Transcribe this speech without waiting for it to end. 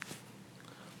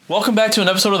Welcome back to an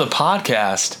episode of the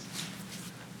podcast.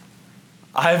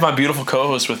 I have my beautiful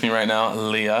co-host with me right now,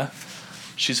 Alyia.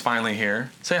 She's finally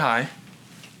here. Say hi.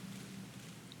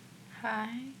 Hi.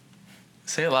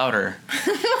 Say it louder.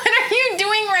 What are you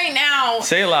doing right now?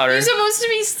 Say it louder. You're supposed to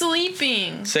be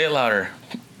sleeping. Say it louder.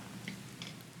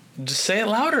 Just say it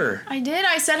louder. I did.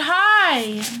 I said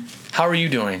hi. How are you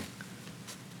doing?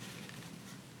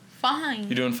 Fine.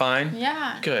 You doing fine?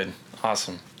 Yeah. Good.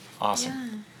 Awesome. Yeah.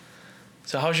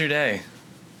 So how's your day?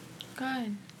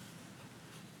 Good.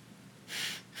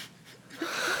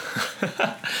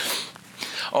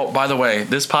 Oh, by the way,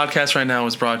 this podcast right now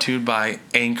is brought to you by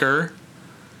Anchor.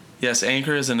 Yes,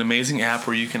 Anchor is an amazing app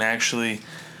where you can actually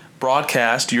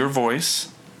broadcast your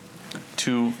voice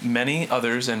to many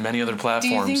others and many other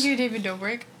platforms. Do you think you're David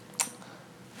Dobrik?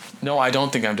 No, I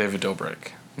don't think I'm David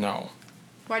Dobrik. No.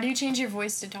 Why do you change your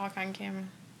voice to talk on camera?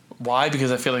 Why?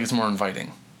 Because I feel like it's more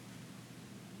inviting.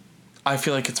 I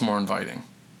feel like it's more inviting.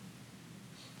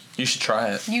 You should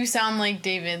try it. You sound like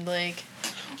David, like,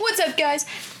 what's up, guys?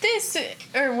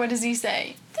 Or what does he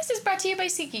say? This is brought to you by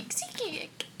SeatGeek. SeatGeek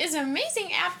is an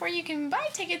amazing app where you can buy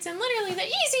tickets in literally the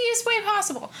easiest way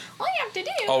possible. All you have to do...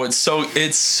 Oh, it's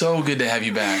so good to have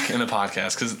you back in the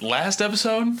podcast, because last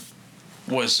episode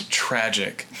was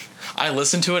tragic. I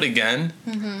listened to it again,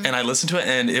 and I listened to it,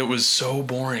 and it was so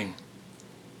boring.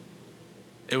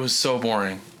 It was so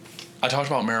boring. I talked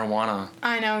about marijuana.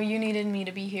 I know, you needed me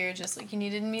to be here just like you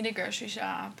needed me to grocery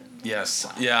shop.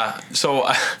 Yes, yeah. So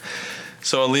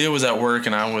Alyia was at work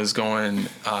and I was going,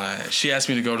 she asked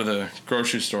me to go to the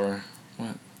grocery store.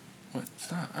 What?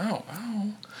 Stop. Ow.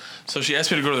 So she asked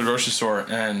me to go to the grocery store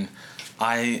and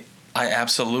I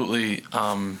absolutely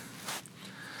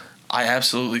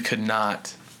could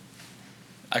not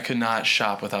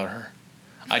shop without her.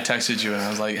 I texted you and I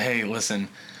was like, hey, listen,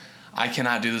 I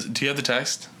cannot do this. Do you have the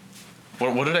text?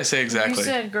 What did I say exactly? You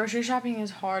said grocery shopping is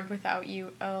hard without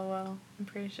you. LOL. I'm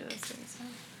pretty sure that's what you said.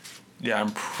 Yeah,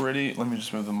 let me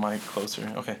just move the mic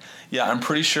closer. Okay. Yeah, I'm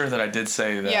pretty sure that I did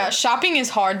say that. Yeah, shopping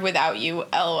is hard without you.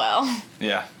 LOL.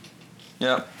 Yeah.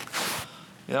 Yep.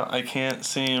 Yeah, I can't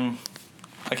seem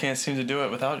to do it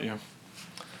without you.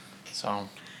 So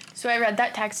I read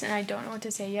that text and I don't know what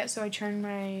to say yet, so I turned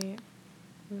my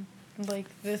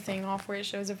the thing off where it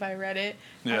shows if I read it.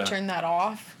 Yeah. I turned that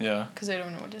off. Yeah. Because I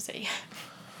don't know what to say yet.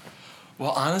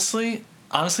 Well, honestly,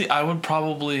 I'd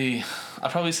probably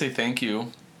say thank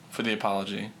you for the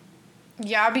apology.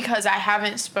 Yeah, because I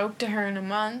haven't spoke to her in a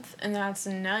month, and that's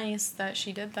nice that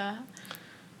she did that.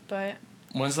 But...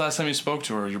 When's the last time you spoke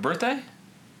to her? Your birthday?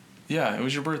 Yeah, it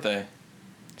was your birthday.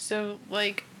 So,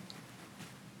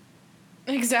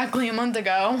 exactly a month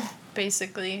ago,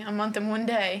 basically. A month and one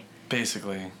day.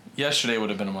 Basically. Yesterday would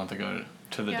have been a month ago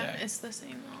to the day. Yeah, it's the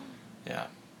same. Yeah.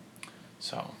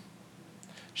 So,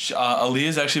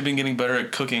 Alyia's actually been getting better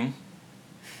at cooking.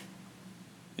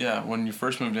 Yeah, when you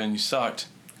first moved in, you sucked.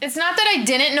 It's not that I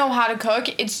didn't know how to cook.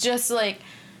 It's just,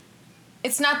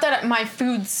 it's not that my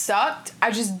food sucked.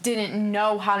 I just didn't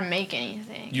know how to make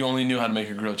anything. You only knew how to make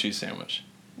a grilled cheese sandwich.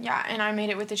 Yeah, and I made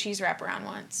it with the cheese wraparound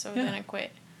once, so Yeah. then I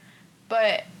quit.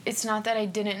 But it's not that I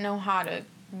didn't know how to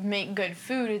make good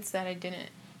food. It's that I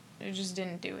just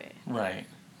didn't do it. Right.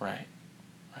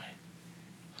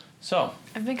 So,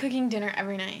 I've been cooking dinner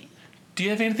every night. do you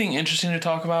have anything interesting to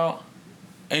talk about?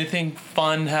 Anything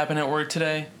fun happen at work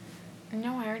today?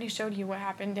 No, I already showed you what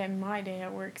happened in my day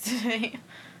at work today.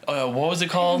 What was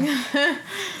it called?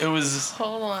 It was...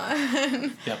 Hold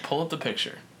on. Yeah, pull up the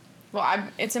picture. Well,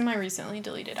 it's in my recently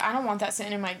deleted. I don't want that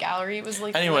sitting in my gallery. It was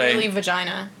Anyway, literally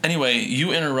vagina. Anyway,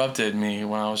 you interrupted me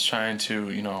when I was trying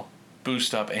to,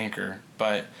 boost up Anchor.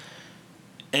 But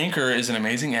Anchor is an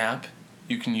amazing app.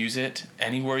 You can use it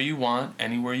anywhere you want,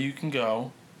 anywhere you can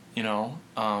go.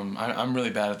 I'm really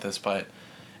bad at this, but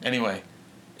anyway,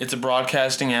 it's a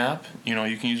broadcasting app. You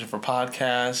can use it for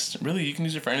podcasts. Really, you can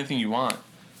use it for anything you want.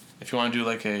 If you want to do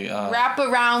like a...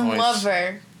 Wraparound voice.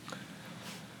 lover.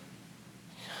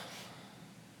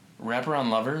 Wraparound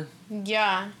lover?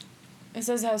 Yeah. It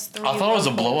says it has 3 I thought it was a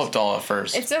love blow-up holes. doll at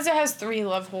first. It says it has 3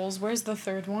 love holes. Where's the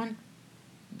third one?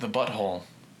 The butthole.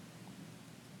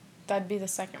 That'd be the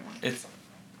second one.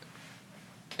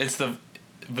 It's the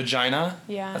vagina.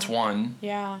 Yeah. That's 1.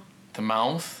 Yeah. The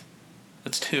mouth.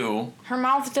 That's 2. Her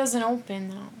mouth doesn't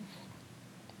open, though.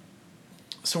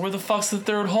 So where the fuck's the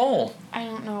third hole? I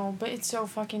don't know, but it's so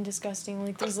fucking disgusting.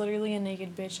 There's literally a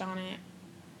naked bitch on it.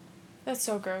 That's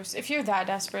so gross. If you're that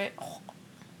desperate... Oh.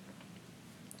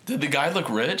 Did the guy look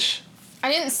rich?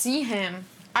 I didn't see him.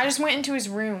 I just went into his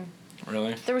room.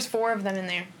 Really? There was 4 of them in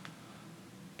there.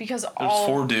 Because There's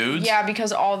 4 dudes? Yeah,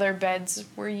 because all their beds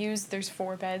were used. There's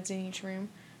 4 beds in each room.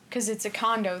 because it's a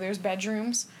condo. There's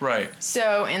bedrooms. Right.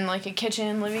 So, in like a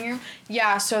kitchen, living room.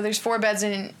 Yeah, so there's 4 beds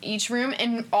in each room,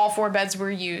 and all 4 beds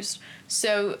were used.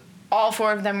 So, all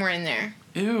 4 of them were in there.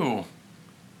 Ew.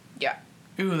 Yeah.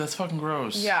 Ew, that's fucking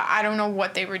gross. Yeah, I don't know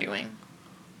what they were doing.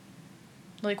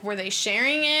 Like, were they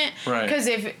sharing it? Right. Because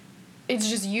if it's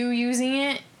just you using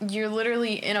it, you're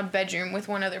literally in a bedroom with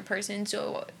one other person,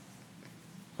 so...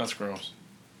 That's gross.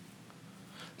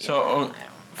 Yeah, So,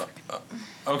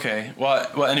 okay.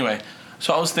 Well, anyway.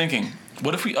 So I was thinking,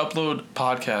 what if we upload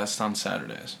podcasts on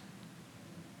Saturdays?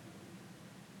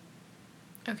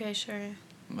 Okay, sure.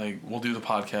 Like, we'll do the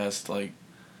podcast, like,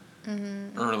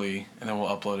 early, and then we'll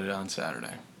upload it on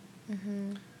Saturday.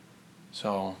 Mm-hmm.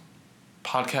 So,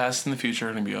 podcasts in the future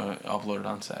are going to be uploaded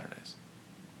on Saturdays.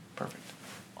 Perfect.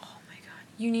 Oh my god.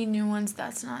 You need new ones.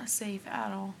 That's not safe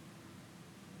at all.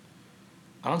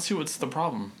 I don't see what's the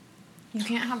problem. You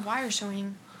can't have wire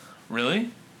showing.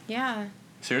 Really? Yeah.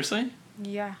 Seriously?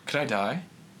 Yeah. Could I die?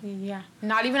 Yeah.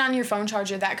 Not even on your phone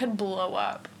charger. That could blow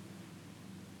up.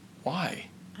 Why?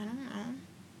 I don't know.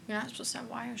 You're not supposed to have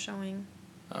wire showing.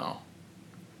 Oh.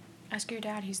 Ask your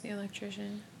dad. He's the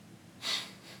electrician.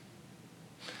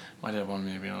 My dad wanted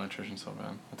me to be an electrician so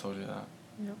bad. I told you that.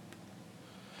 Nope.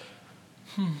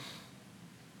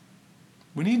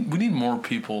 We need more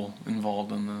people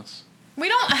involved in this. We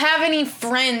don't have any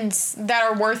friends that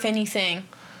are worth anything.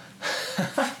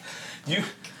 Oh,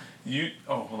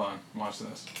 hold on. Watch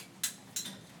this.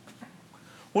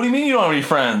 What do you mean you don't have any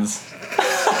friends?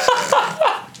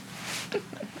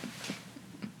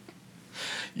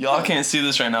 Y'all can't see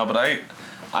this right now, but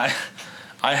I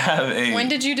have a... When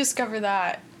did you discover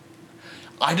that?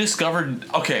 I discovered...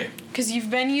 Okay. Because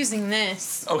you've been using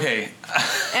this. Okay.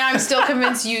 And I'm still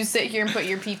convinced you sit here and put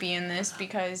your pee-pee in this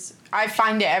because I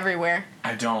find it everywhere.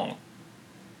 I don't.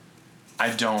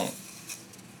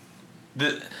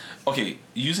 Okay,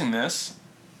 using this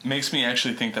makes me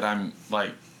actually think that I'm,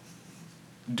 like,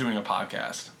 doing a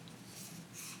podcast.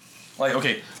 Like,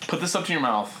 okay, put this up to your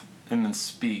mouth and then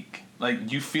speak.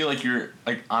 Like, you feel like you're,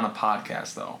 like, on a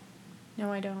podcast, though.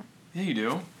 No, I don't. Yeah, you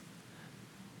do.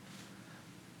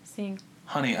 Sing.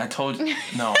 Honey, I told you...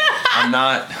 No, I'm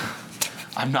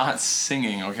not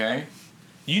singing, okay?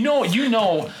 You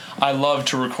know I love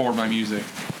to record my music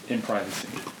in privacy.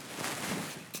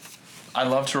 I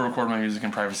love to record my music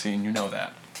in privacy, and you know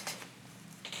that.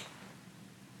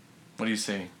 What do you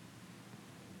see?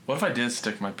 What if I did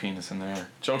stick my penis in there?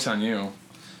 Joke's on you. You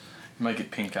might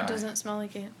get pink eye. It doesn't smell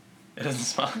like it. It doesn't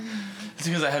smell... It's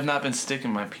because I have not been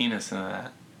sticking my penis in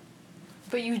that.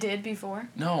 But you did before?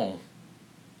 No,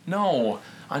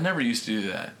 I never used to do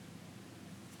that.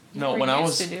 No, when I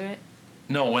was to do it.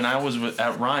 No, when I was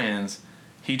at Ryan's,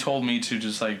 he told me to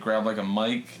just like grab like a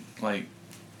mic, like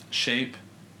shape,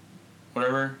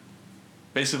 whatever,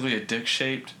 basically a dick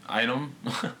shaped item,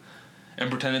 and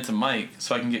pretend it's a mic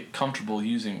so I can get comfortable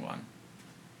using one.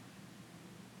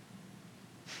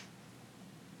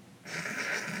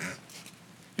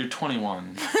 You're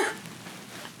 21.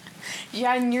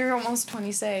 Yeah, and you're almost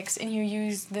 26, and you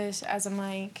use this as a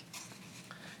mic.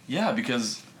 Yeah,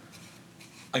 because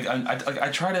I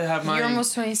try to have my... You're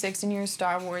almost 26, and you're a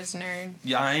Star Wars nerd.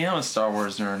 Yeah, I am a Star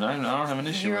Wars nerd. I don't have an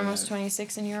issue You're with almost it.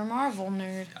 26, and you're a Marvel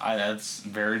nerd. That's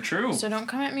very true. So don't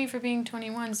come at me for being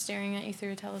 21 staring at you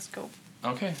through a telescope.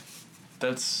 Okay.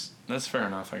 That's fair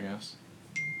enough, I guess.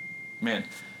 Man,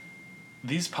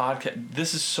 these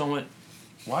this is so much...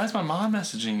 Why is my mom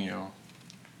messaging you?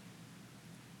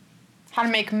 How to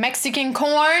make Mexican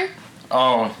corn?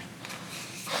 Oh.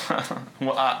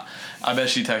 Well, I bet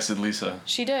she texted Lisa.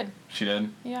 She did. She did?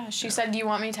 Yeah, she said, do you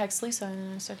want me to text Lisa?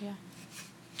 And I said, yeah.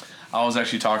 I was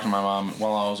actually talking to my mom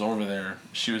while I was over there.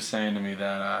 She was saying to me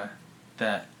that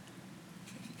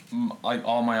like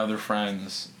all my other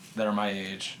friends that are my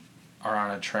age are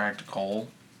on a track goal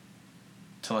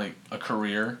to like a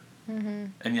career. Mm-hmm.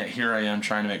 And yet here I am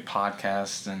trying to make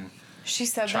podcasts and she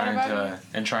said that about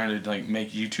you? trying to like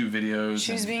make YouTube videos.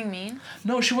 She was being mean?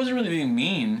 No, she wasn't really being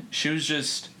mean. She was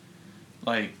just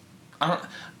like,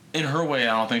 in her way,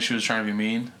 I don't think she was trying to be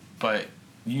mean, but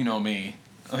you know me.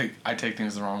 Like, I take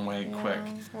things the wrong way quick.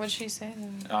 What'd she say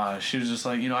then? She was just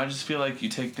like, I just feel like you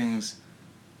take things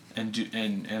and do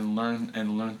and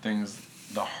learn things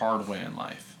the hard way in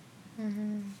life.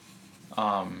 Mm-hmm.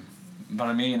 But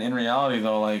I mean, in reality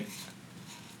though, like,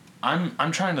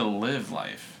 I'm trying to live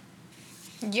life.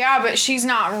 Yeah, but she's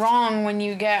not wrong when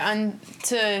you get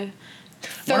to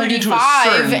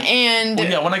 35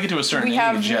 when I get to a certain we age,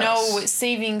 have yes. no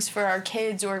savings for our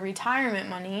kids or retirement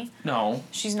money. No.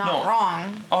 She's not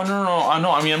wrong. Oh,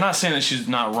 no. I mean, I'm not saying that she's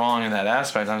not wrong in that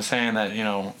aspect. I'm saying that,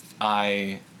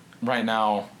 right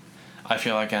now, I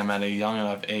feel like I'm at a young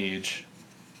enough age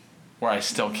where I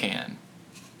still can.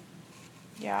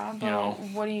 Yeah, but You know?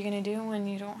 what are you going to do when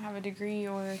you don't have a degree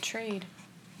or a trade?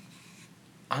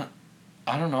 I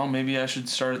don't know. Maybe I should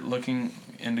start looking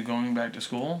into going back to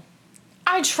school.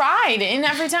 I tried, and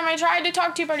every time I tried to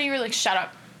talk to you about it, you were like, shut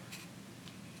up.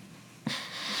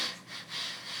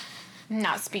 I'm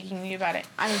not speaking to you about it.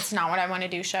 It's not what I want to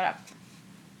do. Shut up.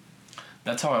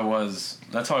 That's how I was.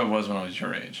 That's how I was when I was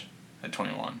your age, at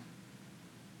 21.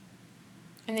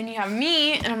 And then you have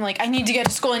me, and I'm like, I need to get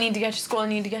to school, I need to get to school, I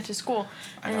need to get to school.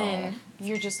 And then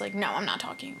you're just like, no, I'm not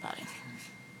talking about it.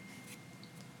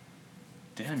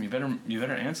 Damn, you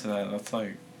better answer that. That's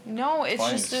like... No, it's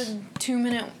twice. just a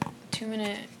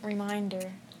 2-minute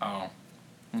reminder. Oh,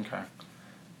 okay.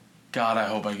 God, I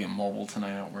hope I get mobile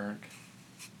tonight at work.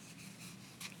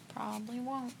 Probably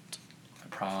won't. I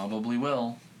probably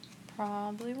will.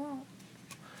 Probably won't.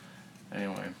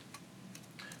 Anyway,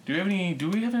 do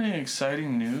we have any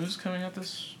exciting news coming up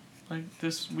this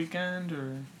weekend,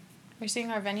 or? We're seeing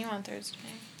our venue on Thursday.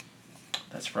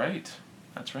 That's right.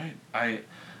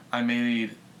 I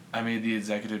made the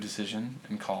executive decision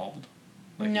and called.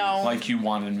 No. Like you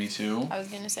wanted me to. I was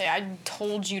gonna say, I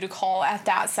told you to call at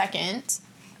that second.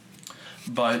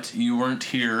 But you weren't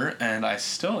here, and I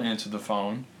still answered the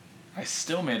phone. I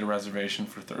still made a reservation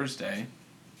for Thursday.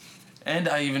 And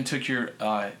I even took your,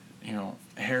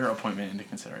 hair appointment into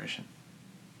consideration.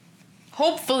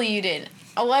 Hopefully you did.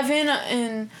 11,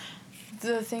 and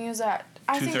the thing is that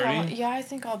I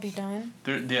think I'll be done.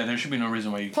 There should be no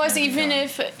reason why you Plus, can't be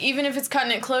even if it's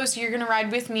cutting it close, you're gonna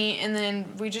ride with me, and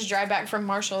then we just drive back from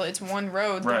Marshall. It's one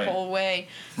road the whole way.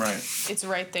 Right. It's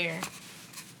right there.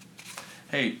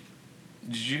 Hey,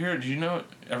 did you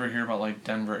ever hear about like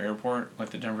Denver Airport,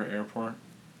 like the Denver Airport?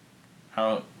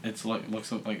 How it's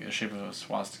looks like the shape of a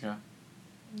swastika.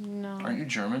 No. Aren't you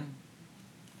German?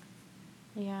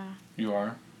 Yeah. You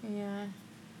are? Yeah.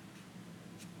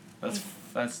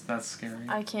 That's scary.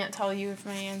 I can't tell you if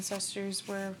my ancestors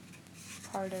were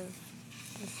part of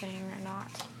the thing or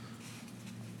not.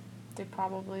 They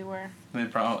probably were. They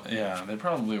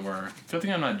probably were. Good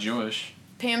thing I'm not Jewish.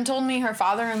 Pam told me her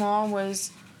father-in-law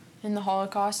was in the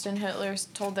Holocaust, and Hitler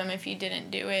told them if you didn't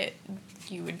do it,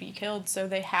 you would be killed. So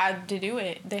they had to do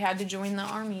it. They had to join the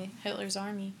army, Hitler's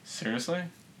army. Seriously?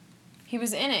 He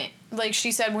was in it. Like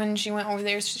she said, when she went over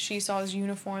there, she saw his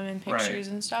uniform and pictures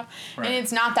and stuff. Right. And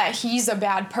it's not that he's a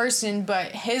bad person, but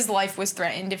his life was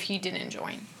threatened if he didn't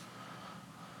join.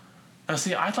 Now,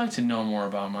 see, I'd like to know more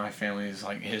about my family's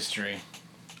history,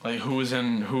 like who was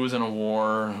in a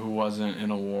war, who wasn't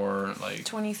in a war, like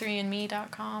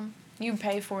 23andme.com. You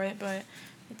pay for it, but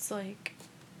it's like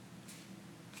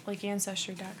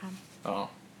Ancestry.com. Oh.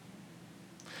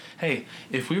 Hey,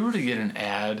 if we were to get an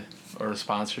ad or a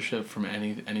sponsorship from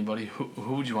anybody,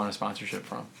 who would you want a sponsorship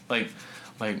from? Like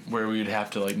where we'd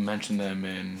have to mention them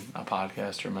in a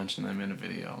podcast or mention them in a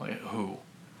video. Like who?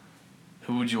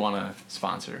 Who would you want to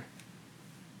sponsor?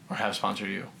 Or have sponsor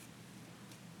you?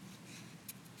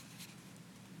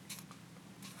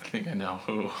 I think I know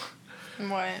who.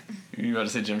 What? You about to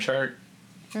say Gymshark?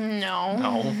 No.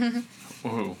 No.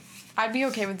 Who? I'd be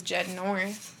okay with Jed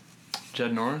North.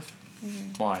 Jed North?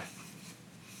 Mm-hmm. Why?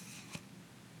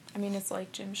 I mean, it's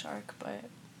like Gymshark, but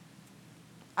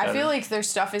I feel like their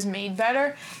stuff is made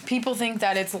better. People think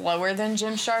that it's lower than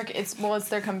Gymshark. It's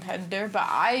their competitor, but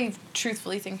I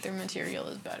truthfully think their material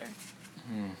is better.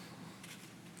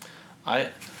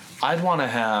 I'd want to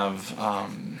have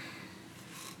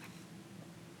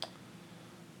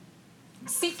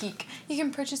SeatGeek. You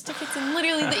can purchase tickets in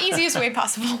literally the easiest way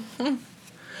possible.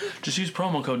 just use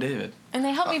promo code David. And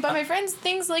they help me buy my friends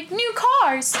things like new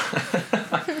cars.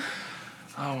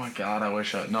 Oh my God! I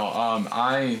wish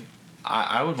I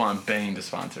I would want Bang to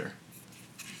sponsor.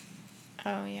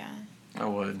 Oh yeah. I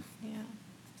would. Yeah.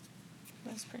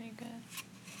 That's pretty good.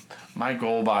 My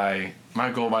goal by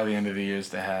the end of the year is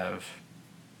to have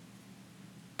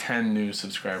 10 new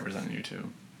subscribers on YouTube.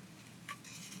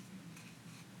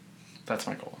 That's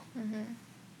my goal. Mm-hmm.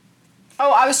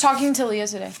 Oh, I was talking to Leah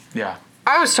today. Yeah.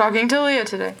 Oh,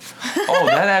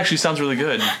 that actually sounds really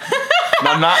good.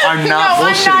 I'm not bullshitting. I'm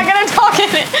not gonna talk in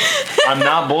it. I'm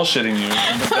not bullshitting you.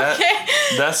 But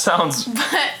that sounds.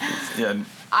 But yeah.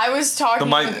 I was talking.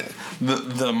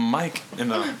 The mic in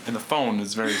the phone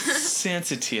is very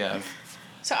sensitive.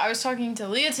 So I was talking to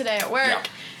Leah today at work,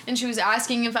 and she was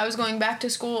asking if I was going back to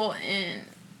school in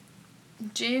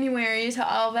January to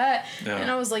all that. Yeah. And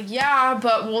I was like, yeah,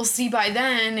 but we'll see by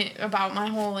then about my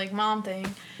whole, like, mom thing.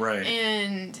 Right.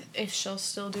 And if she'll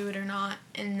still do it or not.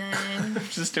 And then...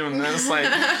 Just doing this, like,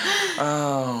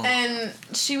 oh. And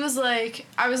she was like,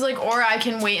 I was like, or I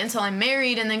can wait until I'm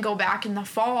married and then go back in the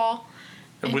fall.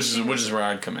 Which is where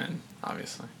I'd come in,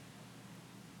 obviously.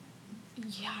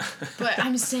 Yeah, but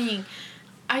I'm saying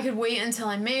I could wait until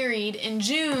I'm married in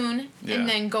June and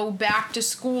then go back to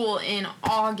school in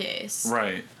August.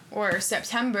 Right. Or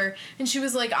September. And she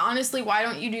was like, honestly, why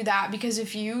don't you do that? Because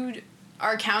if you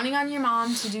are counting on your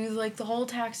mom to do, like, the whole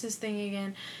taxes thing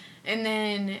again, and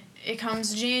then it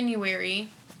comes January,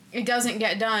 it doesn't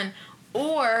get done,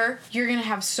 or you're going to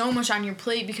have so much on your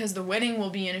plate because the wedding will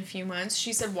be in a few months.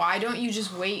 She said, why don't you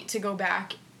just wait to go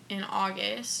back in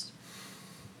August?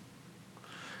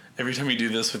 Every time you do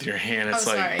this with your hand, it's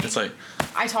like...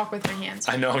 I talk with my hands.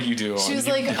 I know you do. She was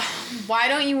like, why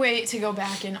don't you wait to go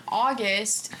back in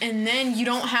August, and then you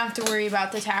don't have to worry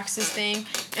about the taxes thing,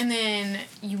 and then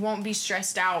you won't be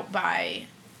stressed out by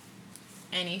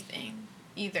anything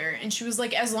either. And she was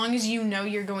like, as long as you know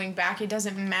you're going back, it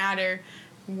doesn't matter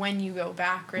when you go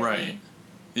back, really. Right.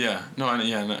 Yeah. No, I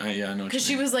know. Because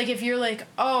she was like, if you're like,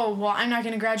 oh, well, I'm not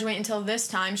going to graduate until this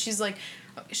time, she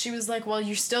was like, well,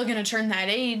 you're still going to turn that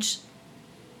age.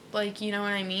 Like, you know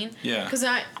what I mean? Yeah. Because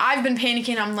I've been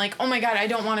panicking. I'm like, oh, my God, I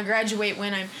don't want to graduate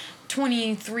when I'm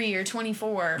 23 or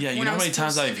 24. Yeah, you know how many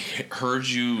times I've heard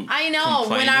you I know,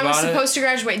 when I was supposed to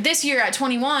graduate this year at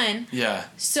 21. Yeah.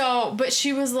 So, but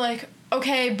she was like,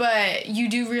 okay, but you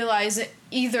do realize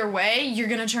either way, you're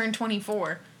going to turn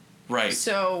 24. Right.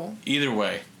 So. Either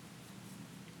way.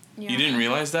 Yeah. You didn't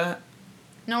realize that?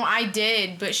 No, I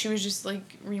did, but she was just,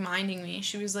 like, reminding me.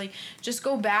 She was like, just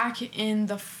go back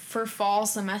for fall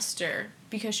semester.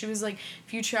 Because she was like,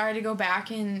 if you try to go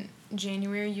back in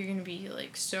January, you're going to be,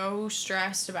 like, so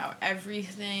stressed about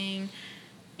everything.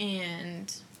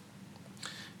 And...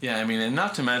 Yeah, I mean, and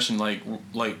not to mention, like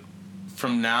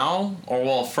from now,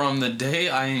 from the day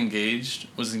I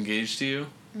was engaged to you,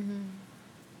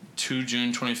 to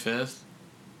June 25th,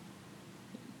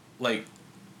 like...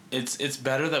 It's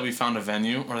better that we found a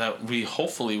venue, or that we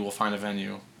hopefully will find a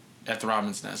venue at the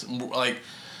Robin's Nest. Like,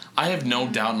 I have no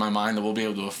doubt in my mind that we'll be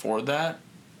able to afford that,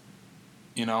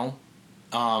 you know?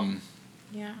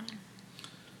 Yeah.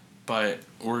 But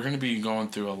we're going to be going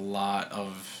through a lot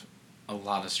of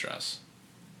stress.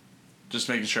 Just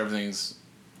making sure everything's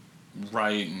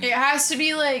right. And it has to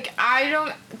be, like, I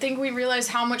don't think we realize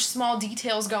how much small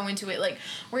details go into it. Like,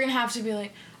 we're going to have to be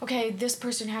like, okay, this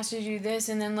person has to do this,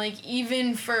 and then, like,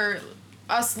 even for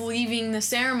us leaving the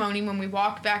ceremony when we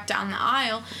walk back down the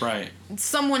aisle, right,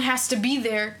 someone has to be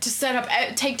there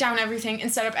to take down everything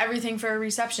and set up everything for a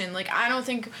reception. Like, I don't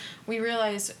think we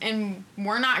realize, and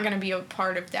we're not going to be a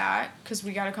part of that, because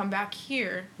we got to come back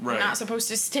here. Right. We're not supposed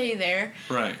to stay there.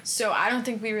 Right. So I don't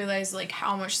think we realize, like,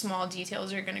 how much small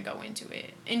details are going to go into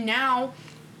it. And now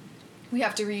we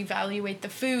have to reevaluate the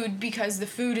food, because the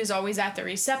food is always at the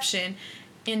reception.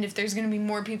 And if there's going to be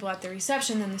more people at the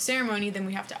reception than the ceremony, then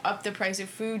we have to up the price of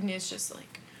food, and it's just,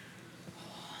 like,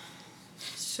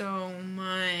 so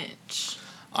much.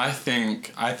 I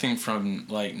think from,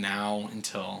 like, now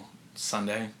until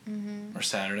Sunday or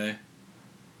Saturday.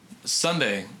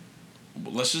 Sunday,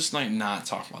 let's just, like, not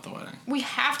talk about the wedding. We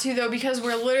have to, though, because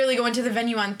we're literally going to the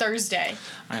venue on Thursday.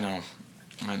 I know.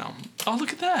 Oh,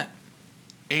 look at that.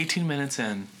 18 minutes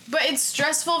in. But it's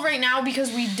stressful right now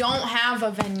because we don't have a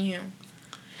venue.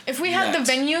 If we had the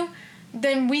venue,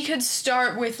 then we could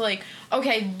start with, like,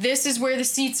 okay, this is where the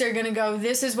seats are going to go.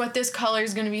 This is what this color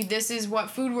is going to be. This is what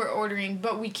food we're ordering.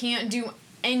 But we can't do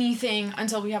anything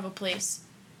until we have a place.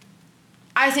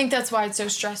 I think that's why it's so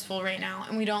stressful right now.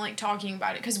 And we don't like talking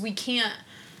about it, because we can't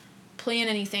plan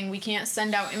anything. We can't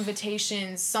send out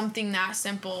invitations, something that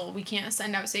simple. We can't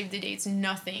send out save the dates,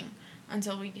 nothing,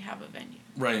 until we have a venue.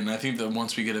 Right, and I think that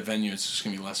once we get a venue, it's just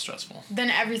going to be less stressful. Then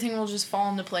everything will just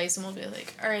fall into place, and we'll be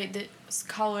like, all right, this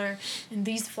color, and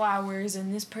these flowers,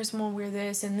 and this person will wear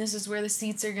this, and this is where the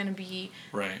seats are going to be.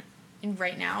 Right. And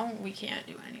right now, we can't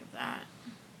do any of that.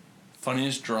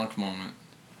 Funniest drunk moment.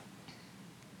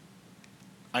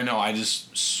 I know, I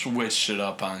just switched it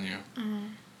up on you.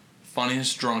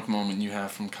 Funniest drunk moment you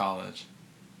have from college.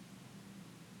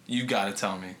 You got to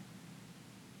tell me.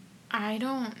 I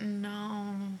don't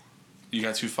know. You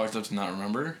got too fucked up to not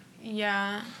remember?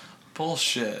 Yeah.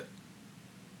 Bullshit.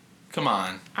 Come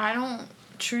on.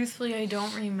 Truthfully, I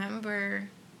don't remember.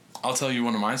 I'll tell you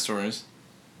one of my stories.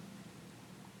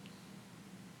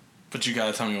 But you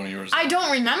gotta tell me one of yours. I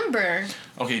don't remember.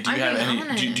 Okay, do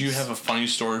you have a funny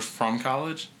story from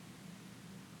college?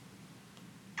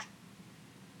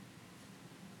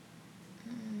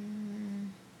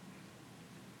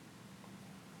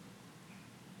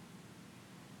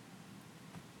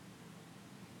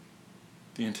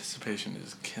 The anticipation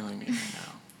is killing me right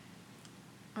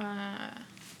now.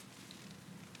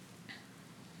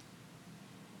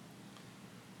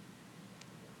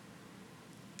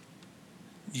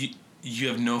 You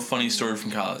have no funny story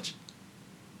from college?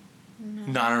 No.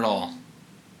 Not at all.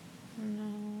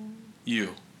 No.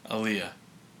 You, Alyia.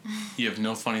 You have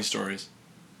no funny stories.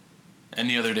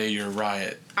 Any other day you're a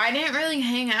riot. I didn't really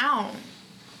hang out.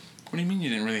 What do you mean you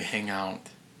didn't really hang out?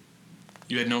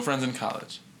 You had no friends in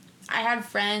college? I had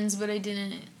friends, but I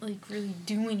didn't, like, really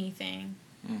do anything.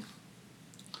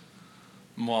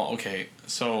 Well, okay,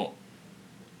 so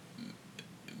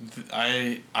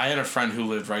I had a friend who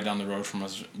lived right down the road from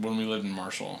us when we lived in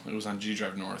Marshall. It was on G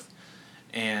Drive North.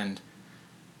 And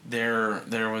there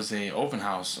was a open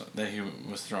house that he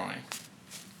was throwing.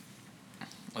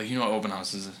 Like, you know what open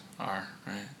houses are,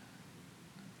 right?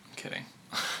 I'm kidding.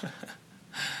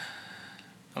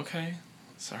 Okay,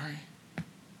 sorry.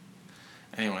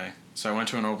 Anyway, so I went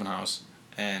to an open house,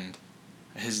 and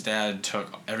his dad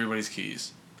took everybody's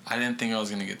keys. I didn't think I was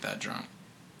going to get that drunk.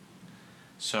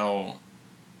 So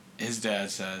his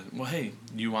dad said, well, hey,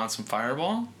 you want some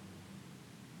Fireball?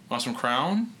 Want some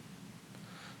Crown?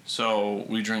 So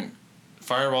we drink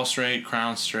Fireball straight,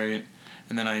 Crown straight,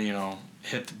 and then I,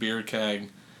 hit the beer keg.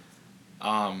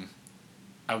 I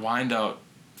wind up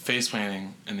face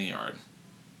planting in the yard.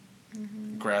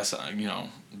 Mm-hmm.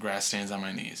 Grass stains on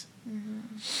my knees. Mm-hmm.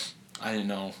 I didn't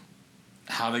know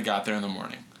how they got there in the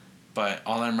morning, but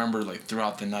all I remember, like,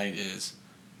 throughout the night is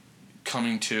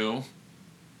coming to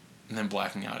and then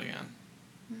blacking out again.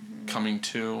 Mm-hmm. Coming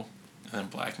to and then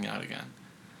blacking out again.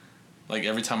 Like,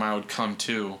 every time I would come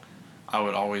to, I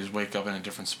would always wake up in a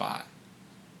different spot.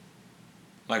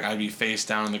 Like, I'd be face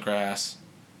down in the grass,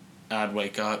 I'd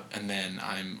wake up, and then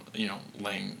I'm,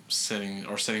 sitting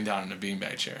down in a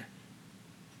beanbag chair.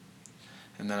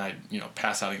 And then I'd,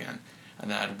 pass out again.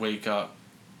 And then I'd wake up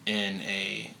in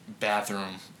a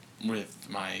bathroom with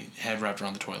my head wrapped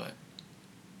around the toilet.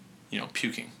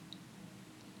 Puking.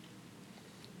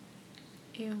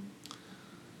 Ew.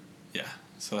 Yeah,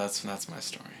 so that's my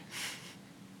story.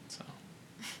 So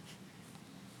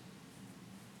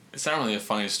it's not really a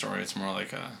funny story. It's more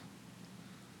like a,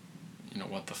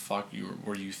 what the fuck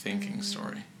were you thinking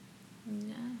story.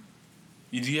 Yeah.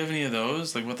 Do you have any of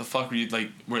those? Like, what the fuck were you,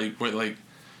 like,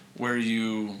 where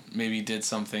you maybe did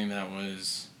something that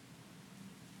was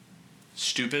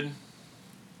stupid?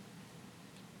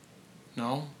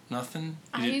 No? Nothing?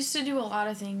 I used to do a lot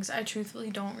of things. I truthfully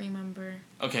don't remember.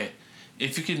 Okay,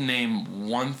 if you could name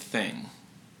one thing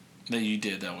that you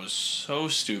did that was so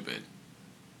stupid,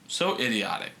 so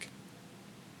idiotic,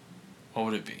 what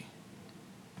would it be?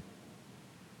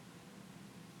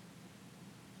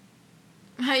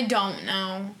 I don't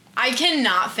know. I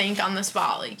cannot think on the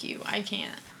spot like you. I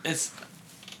can't. It's...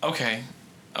 Okay,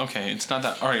 it's not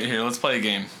that... Alright, here, let's play a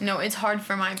game. No, it's hard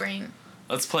for my brain.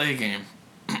 Let's play a game.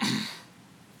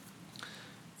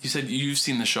 You said you've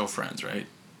seen the show Friends, right?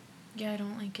 Yeah, I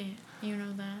don't like it. You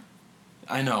know that.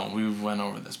 I know, we went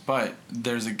over this, but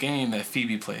there's a game that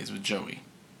Phoebe plays with Joey,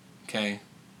 okay?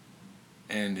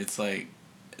 And it's like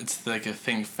a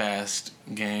think fast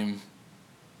game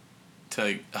to,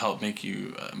 like, help make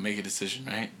you make a decision,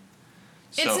 right?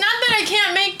 So, it's not that I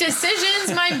can't make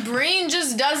decisions. My brain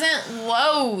just doesn't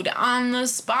load on the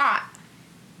spot.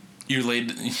 You're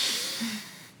late.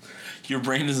 Your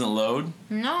brain doesn't load?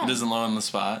 No. It doesn't load on the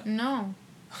spot? No.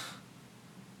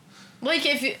 Like,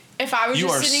 if I was you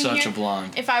just sitting here... You are such a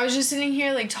blonde. If I was just sitting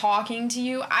here, like, talking to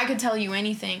you, I could tell you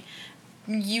anything.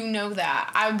 You know that.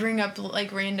 I bring up,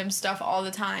 like, random stuff all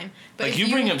the time. But like, you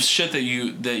bring up shit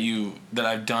that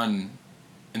I've done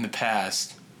in the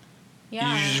past.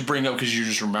 Yeah. You just bring up because you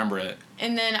just remember it.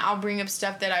 And then I'll bring up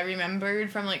stuff that I remembered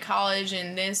from, like, college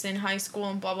and this and high school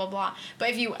and blah, blah, blah. But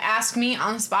if you ask me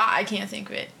on the spot, I can't think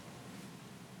of it.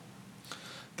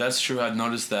 That's true. I've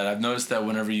noticed that. I've noticed that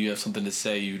whenever you have something to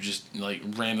say, you just, like,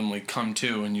 randomly come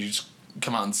to and you just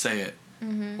come out and say it.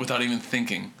 Mm-hmm. Without even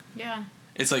thinking. Yeah.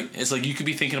 It's like you could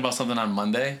be thinking about something on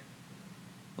Monday,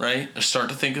 right? Or start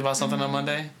to think about something on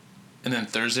Monday, and then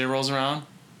Thursday rolls around,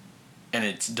 and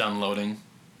it's done loading.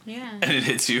 Yeah. And it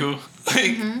hits you.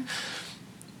 Like,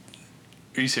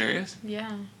 Are you serious?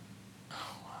 Yeah.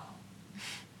 Oh, wow.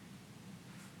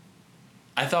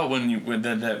 I thought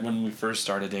when we first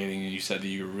started dating and you said that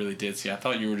you were really ditzy, I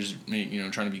thought you were just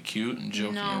trying to be cute and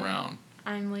joking around.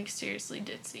 I'm, like, seriously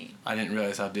ditzy. I didn't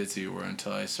realize how ditzy you were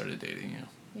until I started dating you.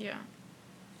 Yeah.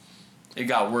 It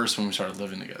got worse when we started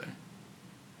living together.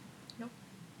 Yep.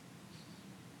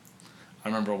 I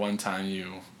remember one time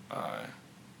you...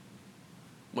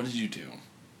 what did you do?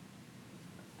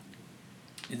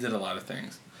 You did a lot of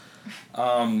things.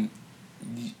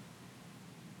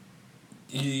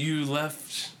 You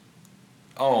left...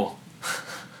 Oh.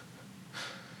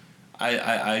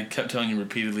 I kept telling you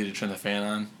repeatedly to turn the fan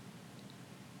on.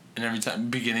 And every time,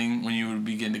 beginning, when you would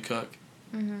begin to cook,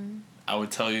 I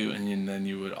would tell you, and then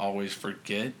you would always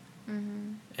forget.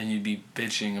 And you'd be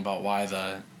bitching about why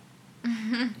the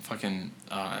fucking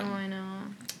I know.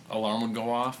 alarm would go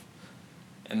off.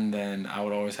 And then I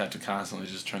would always have to constantly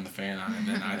just turn the fan on. And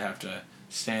then I'd have to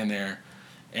stand there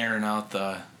airing out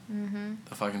the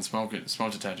fucking smoke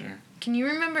detector. Can you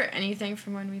remember anything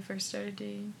from when we first started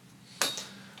dating?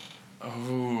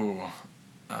 Oh,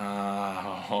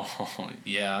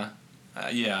 yeah.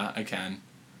 Yeah, I can.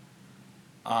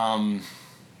 I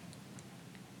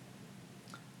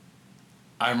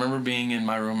remember being in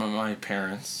my room with my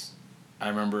parents. I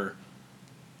remember,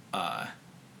 I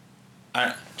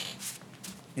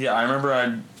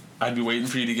remember I'd be waiting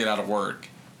for you to get out of work,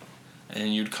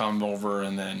 and you'd come over,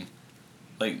 and then,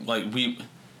 like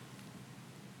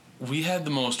we had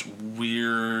the most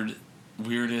weirdest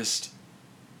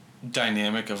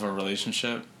dynamic of a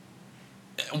relationship.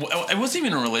 It wasn't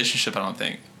even a relationship, I don't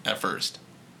think, at first.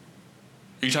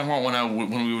 Are you talking about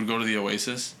when we would go to the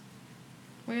Oasis?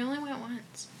 We only went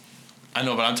once. I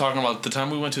know, but I'm talking about the time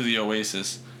we went to the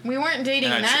Oasis. We weren't dating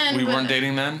then. We weren't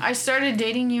dating then? I started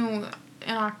dating you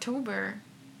in October.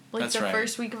 Like That's the right.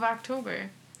 first week of October.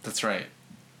 That's right.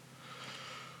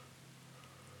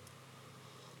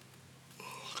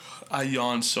 I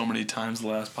yawned so many times the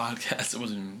last podcast. It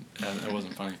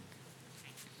wasn't funny.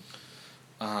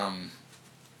 I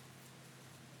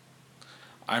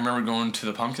remember going to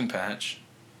the pumpkin patch.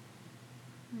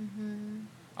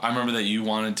 I remember that you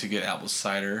wanted to get apple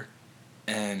cider,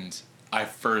 and I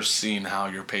first seen how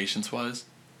your patience was.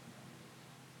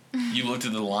 You looked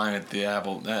at the line at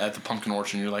the pumpkin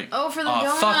orchard, and you're like, "Oh, for the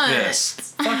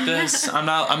donuts. Fuck this! I'm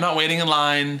not waiting in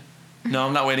line. No,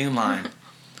 I'm not waiting in line.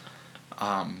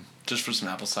 Just for some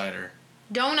apple cider.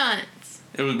 Donuts.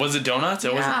 Was it donuts?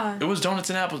 Yeah. It was donuts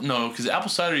and apple. No, because apple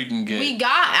cider you can get. We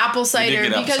got apple cider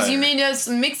because cider. you made us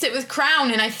mix it with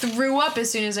Crown, and I threw up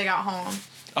as soon as I got home.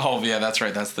 Oh yeah, that's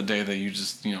right. That's the day that you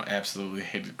just absolutely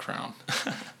hated Crown.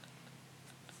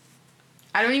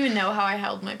 I don't even know how I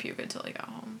held my puke until I got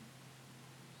home.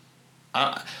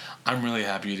 I'm really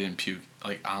happy you didn't puke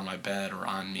like on my bed or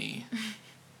on me.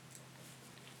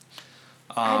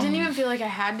 I didn't even feel like I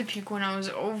had to puke when I was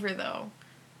over, though.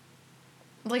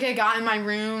 Like, I got in my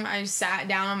room, I sat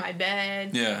down on my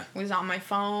bed. Yeah. Was on my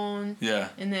phone. Yeah.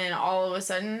 And then all of a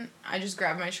sudden, I just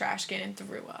grabbed my trash can and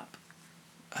threw up.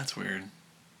 That's weird.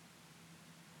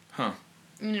 Huh.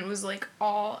 And it was, like,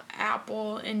 all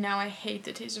apple, and now I hate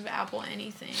the taste of apple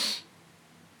anything.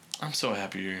 I'm so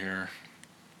happy you're here.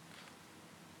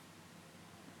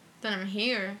 Then I'm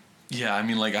here. Yeah, I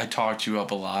mean, like, I talked you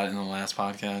up a lot in the last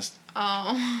podcast.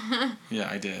 Oh. Yeah,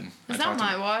 I did. Is that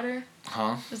my water?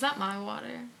 Huh? Is that my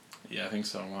water? Yeah, I think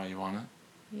so. Why, you want it?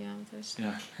 Yeah, I'm thirsty.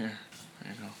 Yeah, here.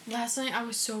 There you go. Last night I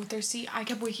was so thirsty. I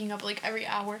kept waking up like every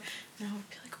hour, and I would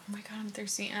be like, "Oh my god, I'm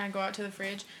thirsty!" And I'd go out to the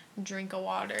fridge, drink a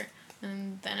water,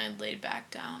 and then I'd lay back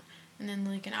down. And then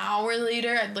like an hour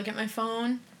later, I'd look at my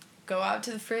phone, go out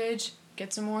to the fridge,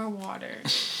 get some more water.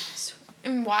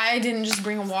 And why I didn't just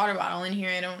bring a water bottle in here,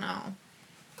 I don't know.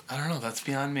 I don't know. That's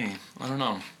beyond me. I don't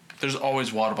know. There's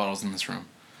always water bottles in this room.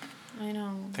 I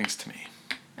know. Thanks to me.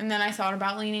 And then I thought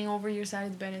about leaning over your side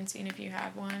of the bed and seeing if you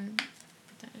had one.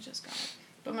 But then I just got it.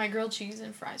 But my grilled cheese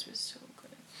and fries was so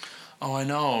good. Oh, I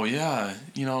know. Yeah.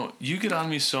 You get on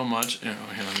me so much. Here,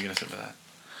 let me get a sip of that.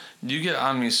 You get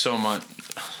on me so much.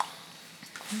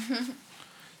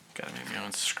 Gotta make me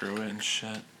unscrew it and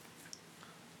shit.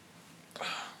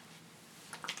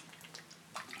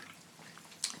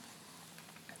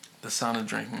 The sound of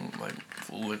drinking, like,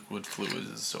 liquid fluids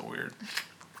is so weird.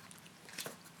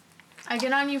 I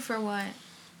get on you for what?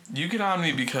 You get on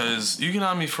me because... You get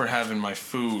on me for having my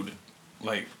food,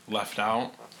 like, left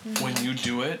out. Mm-hmm. When you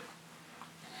do it,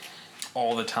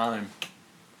 all the time.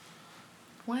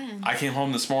 When? I came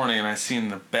home this morning and I seen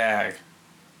the bag.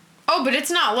 Oh, but it's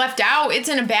not left out. It's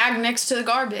in a bag next to the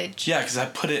garbage. Yeah, because I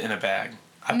put it in a bag.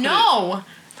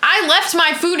 I left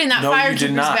my food in that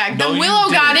firekeeper's bag. No, the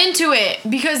Willow got into it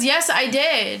because yes, I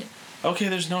did. Okay,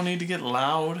 there's no need to get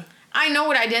loud. I know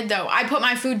what I did though. I put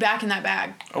my food back in that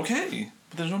bag. Okay,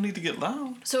 but there's no need to get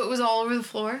loud. So it was all over the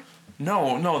floor?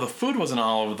 No, the food wasn't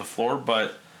all over the floor,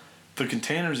 but the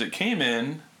containers it came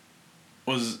in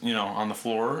was, on the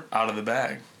floor out of the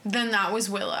bag. Then that was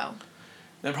Willow.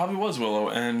 It probably was Willow,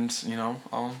 and,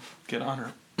 I'll get on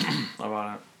her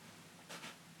about it.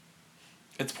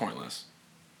 It's pointless.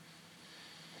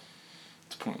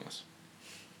 It's pointless.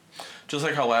 Just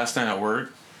like how last night at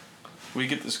work, we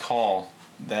get this call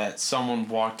that someone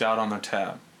walked out on their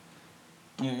tab.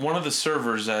 One of the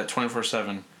servers at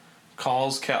 24/7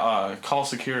 calls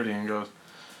security and goes,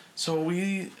 "So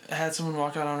we had someone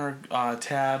walk out on our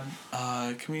tab.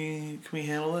 Can we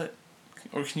handle it,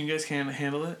 or can you guys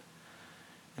handle it?"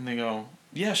 And they go,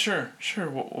 "Yeah, sure.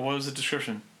 What was the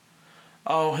description?"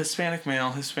 "Oh, Hispanic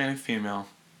male, Hispanic female."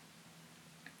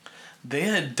 They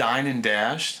had dined and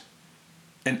dashed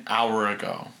an hour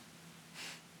ago.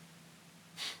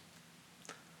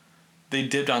 They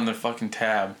dipped on their fucking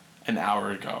tab an hour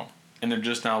ago. And they're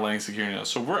just now letting security know.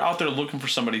 So we're out there looking for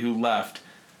somebody who left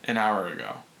an hour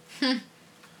ago.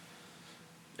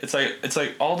 It's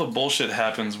like all the bullshit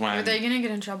happens when... Are they going to get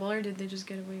in trouble, or did they just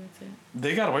get away with it?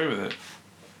 They got away with it.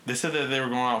 They said that they were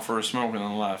going out for a smoke and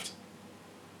then left.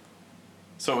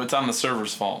 So it's on the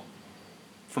server's fault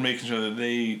for making sure that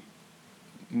they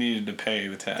needed to pay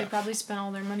the tab. They probably spent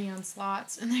all their money on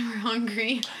slots and they were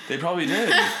hungry. They probably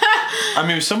did. I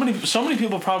mean, so many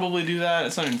people probably do that.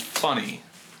 It's not even funny.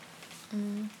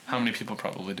 How many people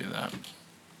probably do that?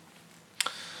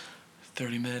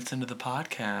 30 minutes into the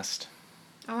podcast.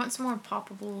 I want some more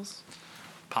Poppables.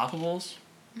 Poppables?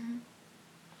 Mm-hmm.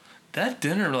 That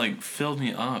dinner filled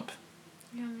me up.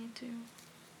 Yeah, me too.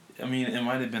 I mean, it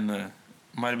might have been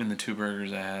the 2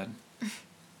 burgers I had.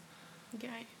 Yeah,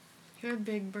 you had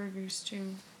big burgers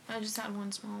too. I just had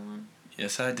one small one.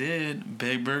 Yes, I did.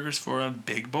 Big burgers for a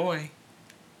big boy.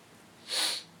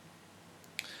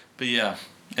 But yeah,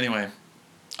 anyway,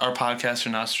 our podcasts are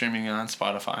now streaming on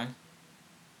Spotify.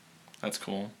 That's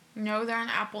cool. No, they're on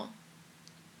Apple.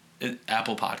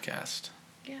 Apple Podcast.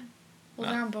 Yeah. Well,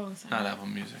 they're on both. Not Apple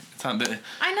Music. It's on the.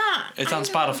 I know. It's on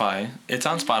Spotify. It's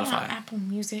on Spotify. Not Apple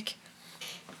Music.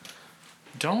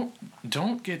 Don't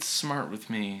get smart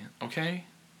with me, okay?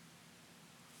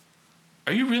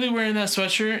 Are you really wearing that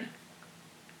sweatshirt?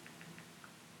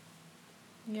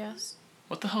 Yes.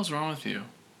 What the hell's wrong with you?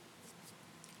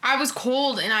 I was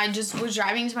cold and I just was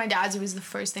driving to my dad's. It was the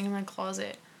first thing in my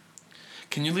closet.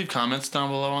 Can you leave comments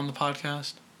down below on the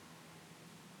podcast?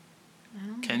 I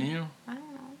don't know. Can you? I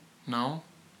don't know. No?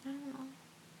 I don't know.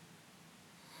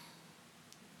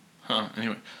 Huh,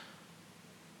 anyway.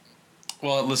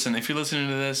 Well, listen, if you're listening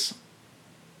to this,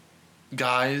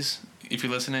 guys, if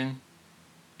you're listening,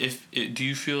 do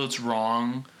you feel it's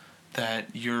wrong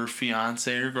that your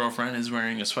fiance or girlfriend is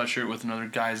wearing a sweatshirt with another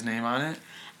guy's name on it?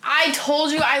 I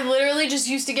told you I literally just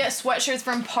used to get sweatshirts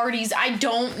from parties. I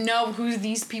don't know who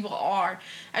these people are.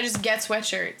 I just get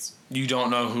sweatshirts. You don't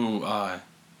know who,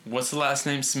 what's the last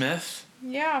name? Smith?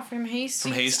 Yeah, from Hastings.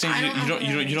 From Hastings? You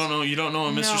don't know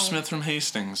a Mr. Smith from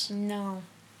Hastings? No.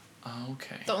 Oh,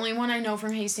 okay. The only one I know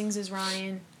from Hastings is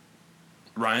Ryan.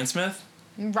 Ryan Smith?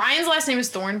 Ryan's last name is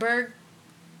Thornburg.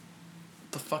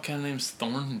 The fuck kind of name's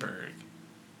Thornburg?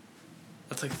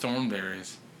 That's like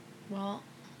thornberries. Well,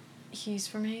 he's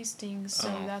from Hastings, so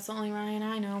Oh. that's the only Ryan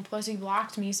I know. Plus, he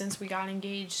blocked me since we got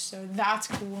engaged, so that's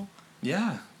cool.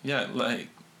 Yeah,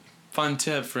 fun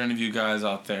tip for any of you guys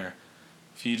out there.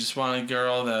 If you just want a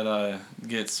girl that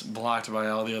gets blocked by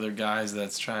all the other guys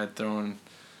that's tried throwing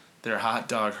their hot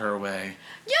dog her way,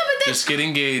 Yeah, but just get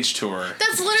engaged to her.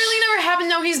 that's literally never happened.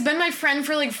 No, he's been my friend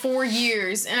for 4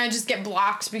 years, and I just get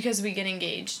blocked because we get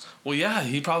engaged. Well, yeah,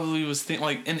 he probably was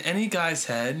in any guy's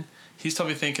head, he's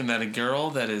probably thinking that a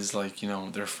girl that is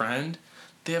their friend,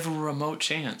 they have a remote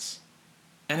chance.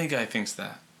 Any guy thinks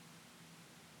that.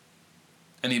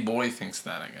 Any boy thinks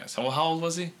that, I guess. Well, how old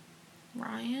was he?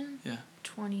 Ryan? Yeah.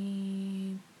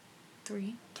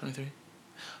 23. 23?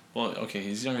 Well, okay,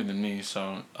 he's younger than me,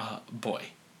 so, boy.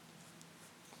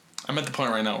 I'm at the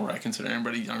point right now where I consider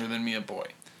anybody younger than me a boy.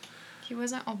 He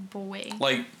wasn't a boy.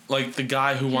 Like the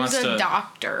guy who wants to... He was a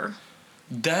doctor.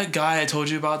 That guy I told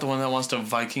you about, the one that wants to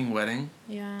Viking wedding?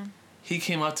 Yeah. He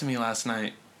came up to me last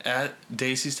night at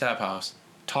Dacey's Tap House,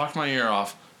 talked my ear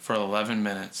off for 11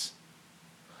 minutes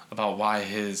about why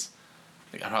his...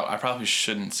 I probably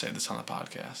shouldn't say this on the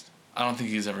podcast. I don't think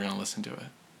he's ever going to listen to it.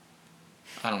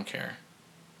 I don't care.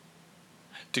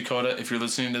 Dakota, if you're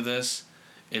listening to this,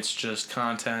 it's just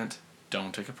content.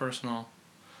 Don't take it personal.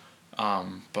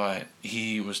 But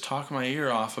he was talking my ear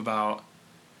off about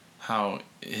how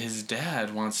his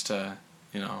dad wants to,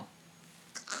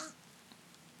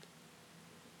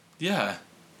 yeah,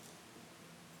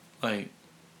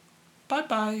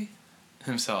 bye-bye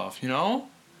himself,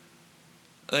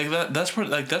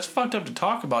 that's fucked up to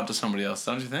talk about to somebody else,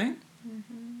 don't you think?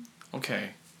 Mm-hmm. Okay.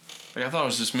 I thought it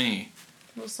was just me.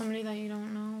 Well, somebody that you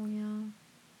don't know,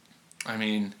 yeah. I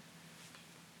mean,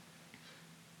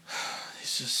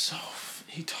 he's just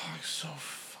he talks so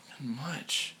fucking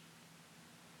much.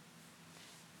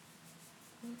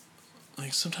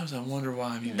 Like, sometimes I wonder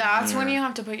why I'm even That's there. when you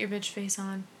have to put your bitch face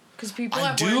on. Because people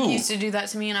at work used to do that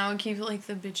to me, and I would keep, like,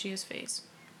 the bitchiest face.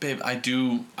 Babe, I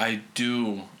do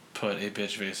put a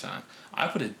bitch face on. I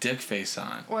put a dick face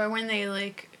on. Or when they,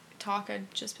 like, talk,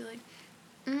 I'd just be like,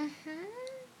 mm-hmm.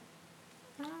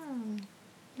 Oh.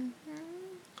 Mm-hmm.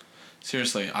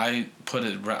 Seriously, I put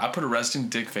a resting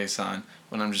dick face on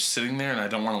when I'm just sitting there and I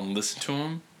don't want to listen to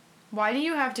him. Why do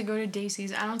you have to go to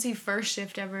Dacey's? I don't see first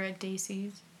shift ever at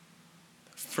Dacey's.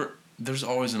 There's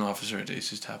always an officer at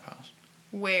Dacey's Tap House.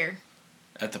 Where?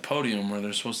 At the podium where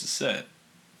they're supposed to sit.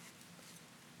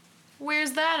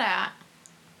 Where's that at?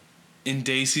 In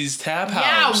Dacey's Tap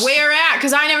House. Yeah, where at?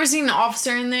 Because I never seen an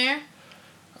officer in there.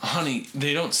 Honey,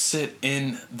 they don't sit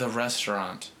in the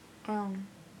restaurant. Oh.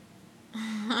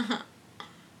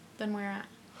 Then where at?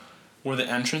 Where the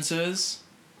entrance is.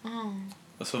 Oh.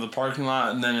 So the parking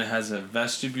lot, and then it has a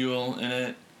vestibule in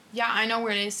it. Yeah, I know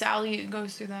where it is. Sally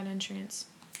goes through that entrance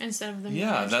instead of the main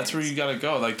entrance. That's where you gotta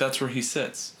go. Like, that's where he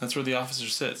sits. That's where the officer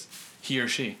sits. He or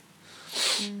she.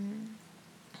 Mm.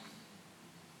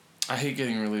 I hate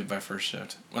getting relieved by first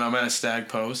shift. When I'm at a stag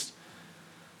post,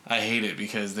 I hate it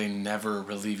because they never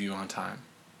relieve you on time.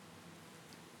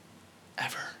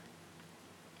 Ever.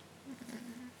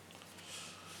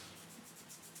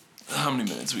 How many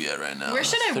minutes are we at right now? Where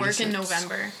should I work 36. in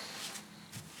November?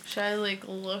 Should I, like,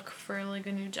 look for, like,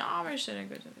 a new job, or should I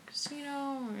go to the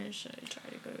casino, or should I try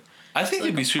to go I think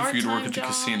it'd be sweet for you to work at the job?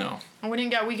 casino. I wouldn't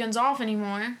get weekends off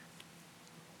anymore.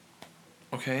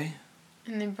 Okay.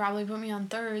 And they'd probably put me on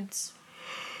thirds.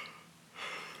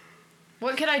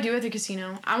 What could I do at the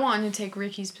casino? I wanted to take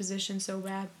Ricky's position so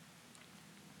bad.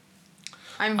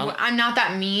 I'm not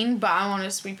that mean, but I want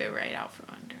to sweep it right out from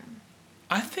under him.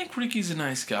 I think Ricky's a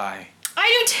nice guy.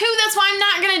 I do too. That's why I'm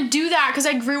not going to do that, because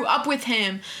I grew up with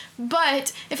him.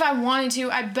 But if I wanted to,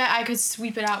 I bet I could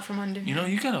sweep it out from under him. You know,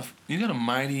 you got a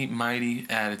mighty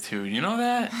attitude. You know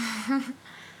that?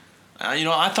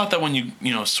 I thought that when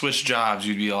you switch jobs,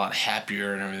 you'd be a lot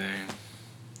happier and everything.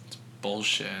 It's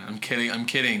bullshit. I'm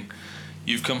kidding.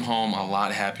 You've come home a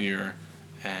lot happier,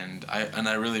 and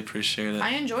I really appreciate it.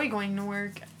 I enjoy going to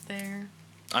work there.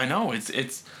 I know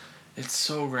it's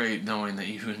so great knowing that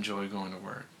you enjoy going to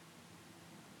work.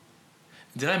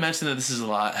 Did I mention that this is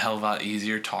a hell of a lot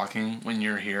easier talking when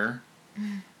you're here?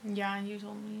 Yeah, you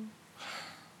told me.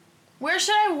 Where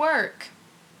should I work?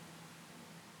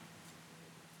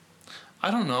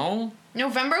 I don't know.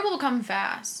 November will come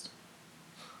fast.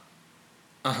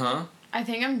 Uh-huh. I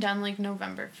think I'm done, like,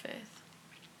 November 5th.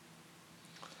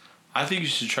 I think you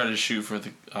should try to shoot for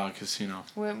the casino.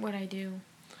 What would I do?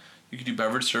 You could do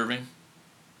beverage serving.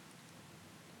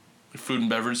 Like food and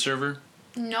beverage server.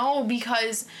 No,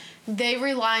 because they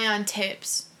rely on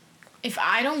tips. If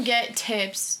I don't get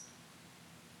tips,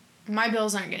 my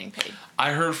bills aren't getting paid.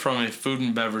 I heard from a food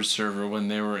and beverage server when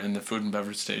they were in the food and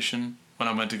beverage station, when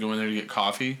I went to go in there to get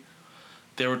coffee,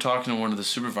 they were talking to one of the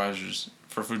supervisors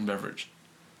for food and beverage.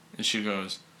 And she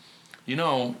goes,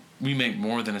 we make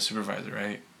more than a supervisor,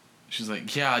 right? She's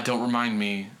like, yeah, don't remind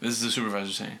me. This is the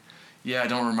supervisor saying, yeah,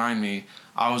 don't remind me.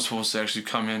 I was supposed to actually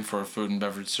come in for a food and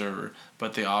beverage server,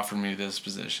 but they offered me this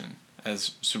position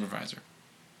as supervisor.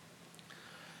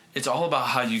 It's all about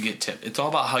how you get tipped. It's all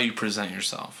about how you present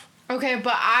yourself. Okay,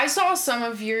 but I saw some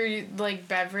of your, like,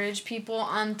 beverage people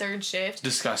on third shift.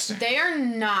 Disgusting. They are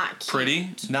not cute. Pretty?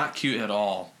 Not cute at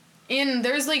all. And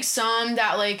there's, like, some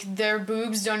that, like, their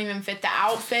boobs don't even fit the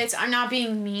outfits. I'm not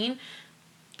being mean,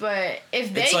 but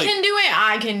if they can do it,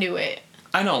 I can do it.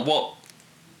 I know. Well,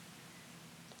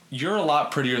 you're a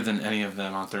lot prettier than any of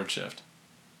them on third shift.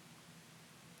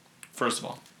 First of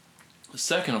all.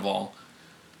 Second of all,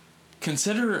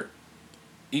 consider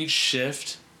each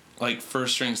shift like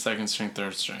first string, second string,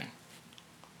 third string.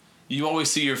 You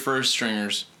always see your first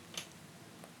stringers,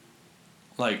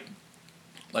 like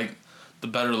the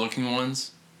better looking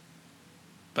ones,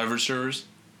 beverage servers,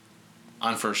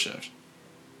 on first shift.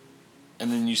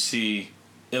 And then you see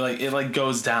it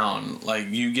goes down. Like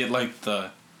you get like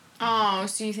the Oh,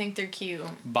 so you think they're cute?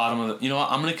 bottom of the. You know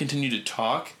what? I'm gonna continue to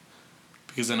talk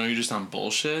because I know you're just on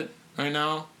bullshit right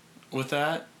now with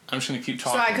that. I'm just gonna keep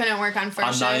talking. So I couldn't work on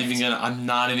first shift? I'm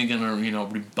not even gonna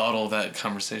rebuttal that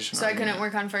conversation. So I couldn't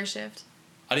work on first shift?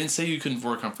 I didn't say you couldn't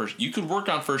work on first. You could work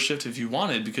on first shift if you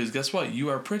wanted, because guess what? You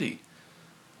are pretty.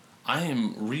 I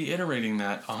am reiterating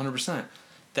that 100%.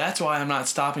 That's why I'm not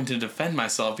stopping to defend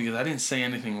myself, because I didn't say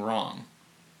anything wrong.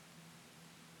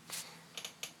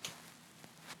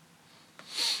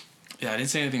 Yeah, I didn't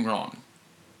say anything wrong.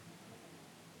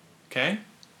 Okay?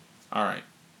 Alright.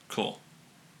 Cool.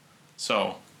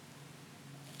 So,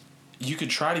 you could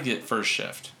try to get first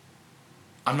shift.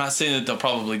 I'm not saying that they'll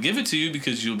probably give it to you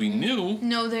because you'll be new.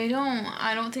 No, they don't.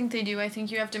 I don't think they do. I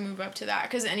think you have to move up to that.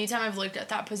 Because anytime I've looked at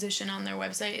that position on their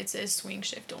website, it says swing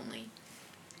shift only.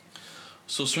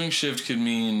 So swing shift could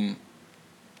mean...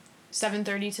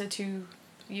 7:30 to 2,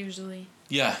 usually.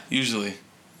 Yeah, usually.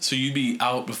 So you'd be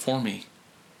out before me.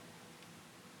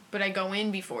 But I go in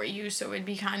before you, so it'd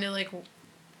be kind of like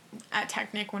at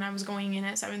Technic when I was going in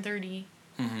at 7:30.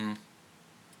 Mm-hmm.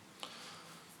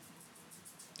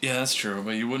 Yeah, that's true,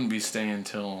 but you wouldn't be staying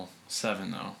till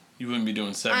 7, though. You wouldn't be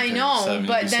doing 7. I know,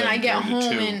 but then I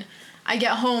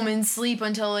get home and sleep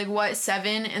until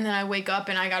 7, and then I wake up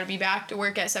and I gotta be back to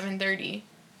work at 7:30.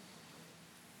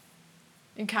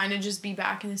 And kind of just be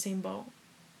back in the same boat.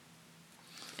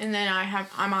 And then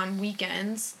I'm on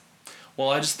weekends. Well,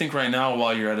 I just think right now,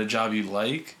 while you're at a job you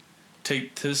like,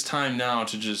 take this time now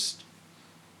to just,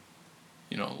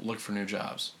 look for new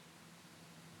jobs.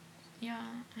 Yeah,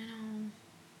 I know.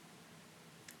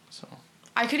 So.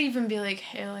 I could even be like,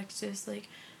 hey, Alexis,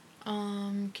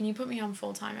 can you put me on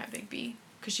full-time at Big B?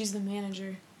 Because she's the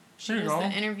manager. She does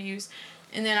the interviews.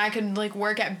 And then I could,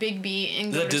 work at Big B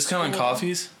and go to school. Is that discount on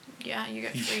coffees? Yeah, you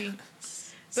get free.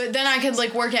 But then I could,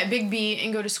 work at Big B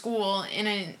and go to school, and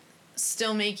I'm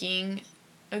still making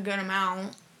a good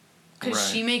amount. Because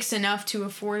she makes enough to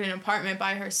afford an apartment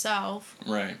by herself.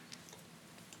 Right.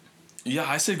 Yeah,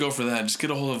 I say go for that. Just get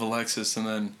a hold of Alexis and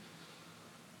then...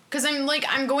 Because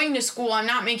I'm going to school. I'm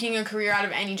not making a career out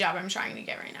of any job I'm trying to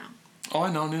get right now. Oh,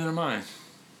 I know. Neither am I.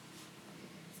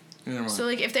 So,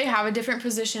 if they have a different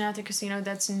position at the casino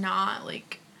that's not,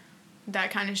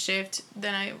 that kind of shift,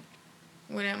 then I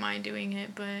wouldn't mind doing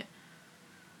it, but...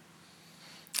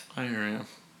 I hear you.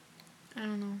 I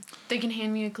don't know. They can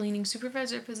hand me a cleaning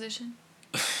supervisor position.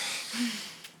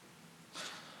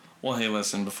 Well, hey,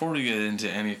 listen, before we get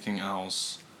into anything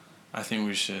else, I think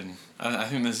we should... I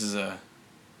think this is a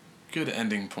good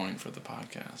ending point for the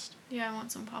podcast. Yeah, I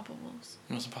want some Poppables.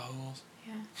 You want some Poppables?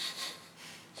 Yeah.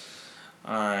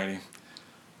 Alrighty.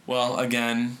 Well,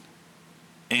 again,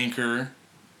 Anchor,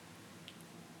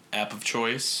 app of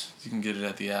choice. You can get it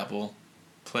at the Apple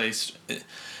Place.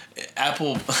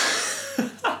 Apple...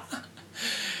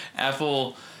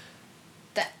 Apple...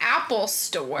 The Apple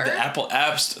Store. The Apple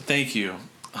Apps... Thank you,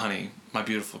 honey, my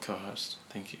beautiful co-host.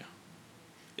 Thank you.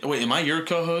 Wait, am I your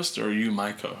co-host or are you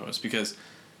my co-host? Because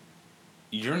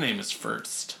your name is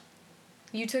first.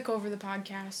 You took over the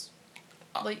podcast.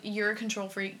 You're a control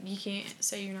freak. You can't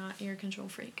say you're not. You're a control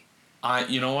freak.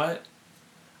 You know what?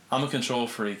 I'm a control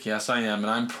freak. Yes, I am, and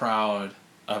I'm proud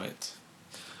of it.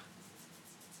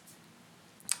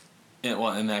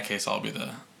 Well, in that case, I'll be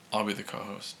the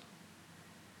co-host.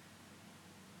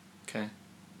 Okay.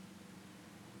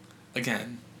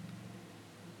 Again,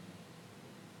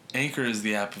 Anchor is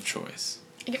the app of choice.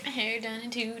 I get my hair done in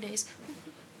 2 days.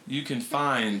 You can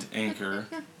find Anchor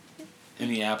in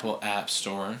the Apple App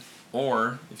Store,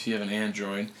 or if you have an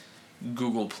Android,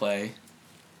 Google Play.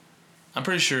 I'm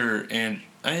pretty sure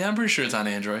it's on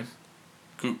Android.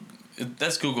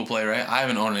 That's Google Play, right? I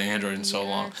haven't owned an Android in so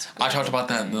long. I talked about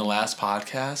that in the last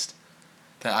podcast.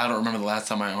 That I don't remember the last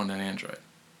time I owned an Android.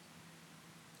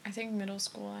 I think middle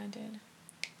school I did.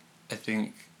 I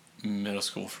think middle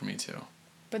school for me too.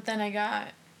 But then I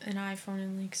got an iPhone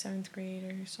in 7th grade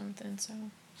or something, so.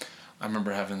 I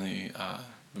remember having the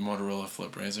Motorola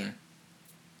Flip Razor.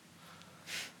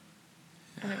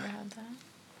 I never had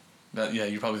that.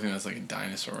 You probably think that's like a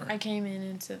dinosaur. I came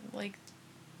into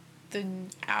the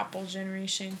Apple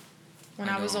generation when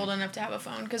I was old enough to have a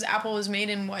phone, because Apple was made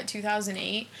in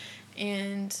 2008,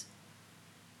 and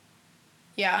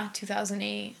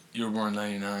 2008. You were born in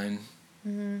 99.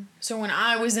 Mm-hmm. So when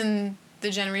I was in the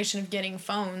generation of getting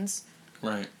phones,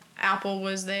 right, Apple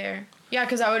was there. Yeah,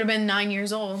 because I would have been 9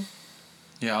 years old.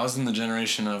 Yeah, I was in the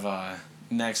generation of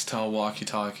Nextel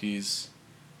walkie-talkies.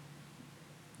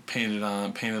 Painted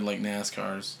like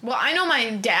NASCARs. Well, I know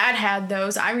my dad had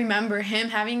those. I remember him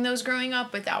having those growing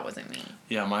up, but that wasn't me.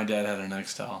 Yeah, my dad had a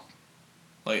Nextel.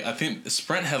 I think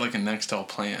Sprint had a Nextel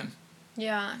plan.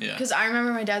 Yeah. Because I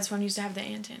remember my dad's phone used to have the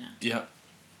antenna. Yep.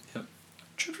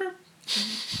 Chirp, chirp.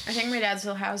 I think my dad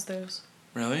still has those.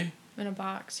 Really? In a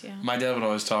box, yeah. My dad would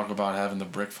always talk about having the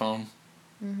brick phone.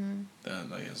 Mm-hmm.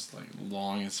 That is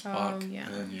long as fuck. Oh, yeah.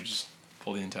 And then you just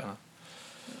pull the antenna.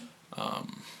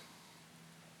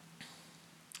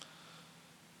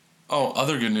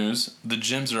 Other good news. The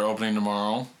gyms are opening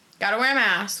tomorrow. Gotta wear a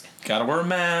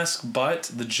mask. But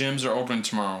the gyms are opening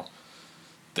tomorrow.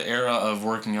 The era of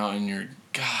working out in your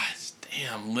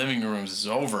goddamn living rooms is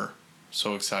over.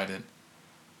 So excited.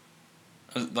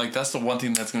 That's the one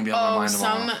thing that's going to be on my mind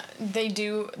tomorrow.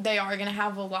 They are going to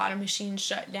have a lot of machines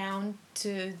shut down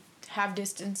to have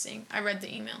distancing. I read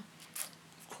the email.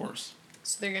 Of course.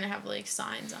 So they're going to have, like,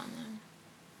 signs on them.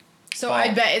 So Well,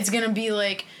 I bet it's going to be,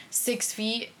 like, 6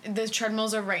 feet. The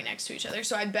treadmills are right next to each other.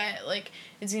 So I bet, like,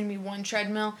 it's going to be one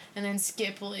treadmill and then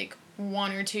skip, like,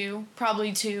 1 or 2.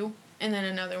 Probably 2. And then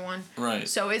another one. Right.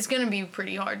 So it's going to be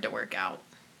pretty hard to work out.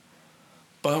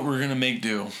 But we're going to make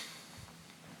do.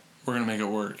 We're going to make it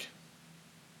work.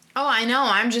 Oh, I know.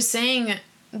 I'm just saying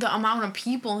the amount of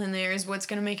people in there is what's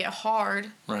going to make it hard.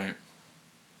 Right.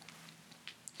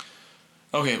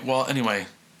 Okay, well, anyway,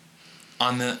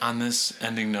 on this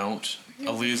ending note,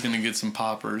 Aliyah's going to get some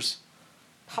poppers.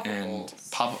 And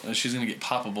she's going to get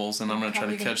poppables, and I'm going to try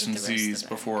to catch some Z's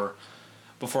before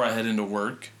I head into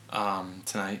work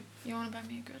tonight. You want to buy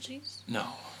me a grilled cheese? No.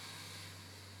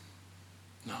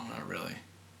 No, not really.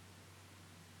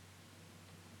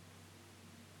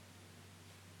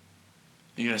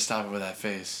 You gotta stop it with that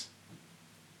face.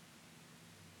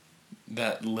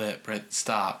 That lip, right?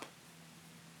 Stop.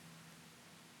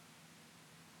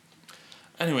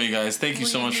 Anyway, guys, thank you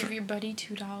so much for... Give your buddy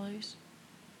 $2.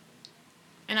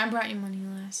 And I brought you money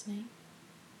last night.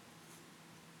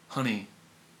 Honey,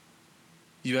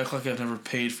 you act like I've never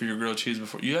paid for your grilled cheese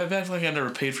before. You act like I've never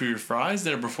paid for your fries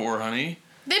there before, honey.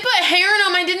 They put hair in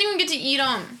them. I didn't even get to eat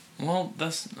them. Well,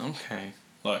 that's... Okay.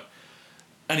 Look.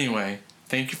 Anyway,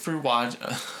 thank you for watching.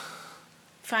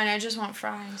 Fine, I just want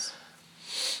fries.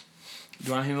 Do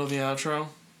you want to handle the outro?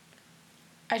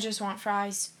 I just want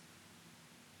fries.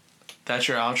 That's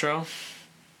your outro?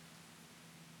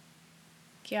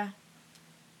 Yeah.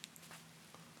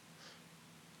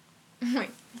 Wait.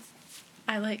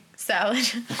 I like salad.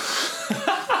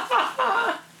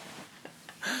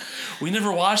 We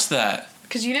never watched that.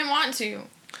 Because you didn't want to.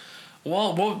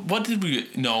 Well, what did we...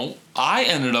 No, I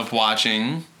ended up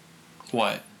watching...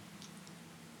 What?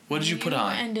 What did you put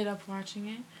on? I ended up watching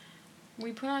it.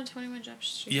 We put on 21 Jump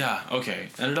Street. Yeah, okay.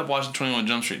 Ended up watching 21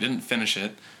 Jump Street. Didn't finish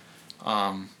it.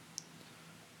 But,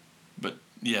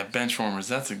 yeah, Benchwarmers,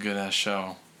 that's a good-ass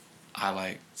show. I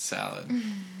like salad.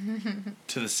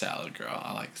 To the salad girl,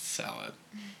 I like salad.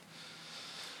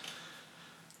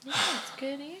 Yeah, it's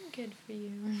good and good for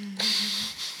you.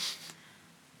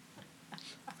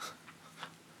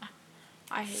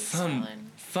 I hate salad.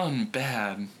 Fun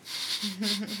bad.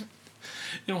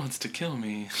 It wants to kill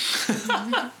me.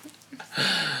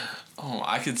 Oh,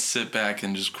 I could sit back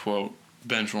and just quote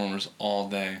Benchwarmers all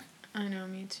day. I know,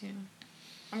 me too.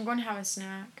 I'm going to have a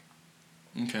snack.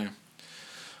 Okay.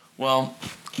 Well,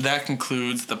 that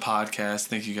concludes the podcast.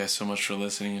 Thank you guys so much for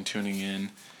listening and tuning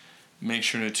in. Make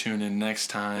sure to tune in next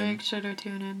time.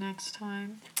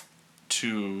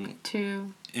 To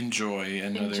enjoy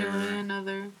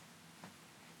another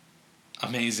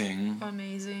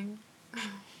amazing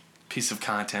piece of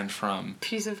content from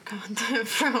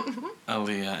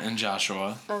Alyia and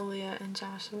Joshua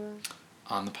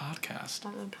on the podcast.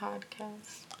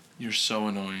 You're so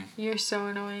annoying.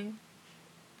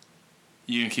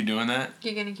 You gonna keep doing that?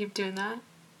 You're gonna keep doing that?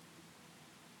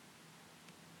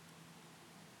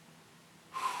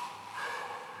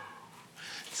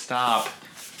 Stop.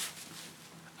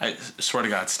 I swear to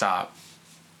God, stop.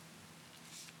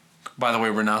 By the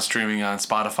way, we're now streaming on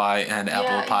Spotify and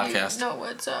Apple Podcasts. No,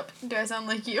 what's up? Do I sound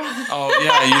like you? Oh,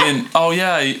 yeah, you didn't... Oh,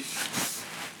 yeah.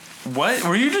 What?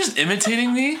 Were you just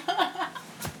imitating me?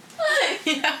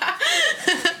 Yeah.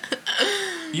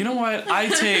 You know what?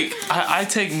 I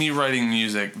take me writing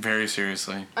music very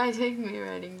seriously. I take me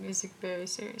writing music very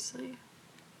seriously.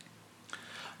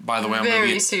 By the way, I'm going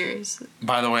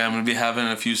to be having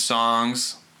a few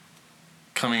songs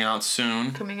coming out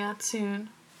soon.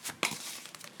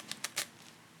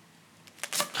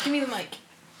 Give me the mic.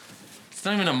 It's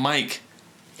not even a mic.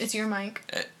 It's your mic.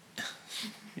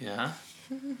 Yeah.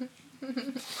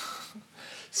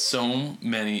 So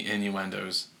many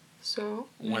innuendos.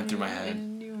 Went through my head.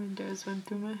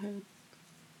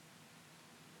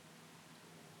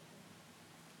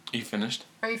 Are you finished?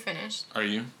 Are you finished? Are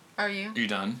you? Are you? Are you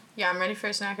done? Yeah, I'm ready for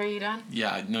a snack. Are you done?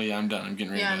 Yeah, no, yeah, I'm done. I'm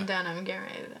getting ready I'm done. I'm getting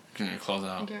ready to close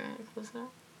out. I'm getting ready to close it out.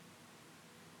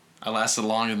 I lasted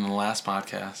longer than the last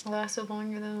podcast. Last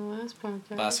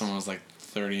one was like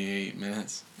 38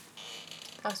 minutes.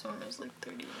 Last one was like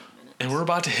 38 minutes. And we're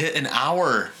about to hit an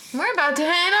hour.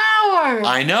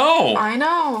 I know.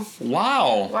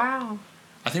 Wow.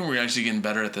 I think we're actually getting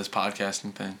better at this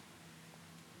podcasting thing.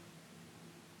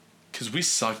 Because we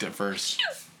sucked at first.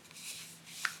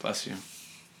 Bless you.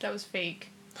 That was fake.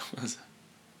 Was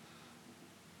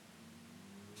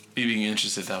me being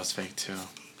interested, that was fake too.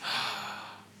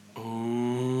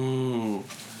 Ooh.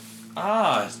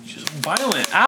 Just violent. Ow.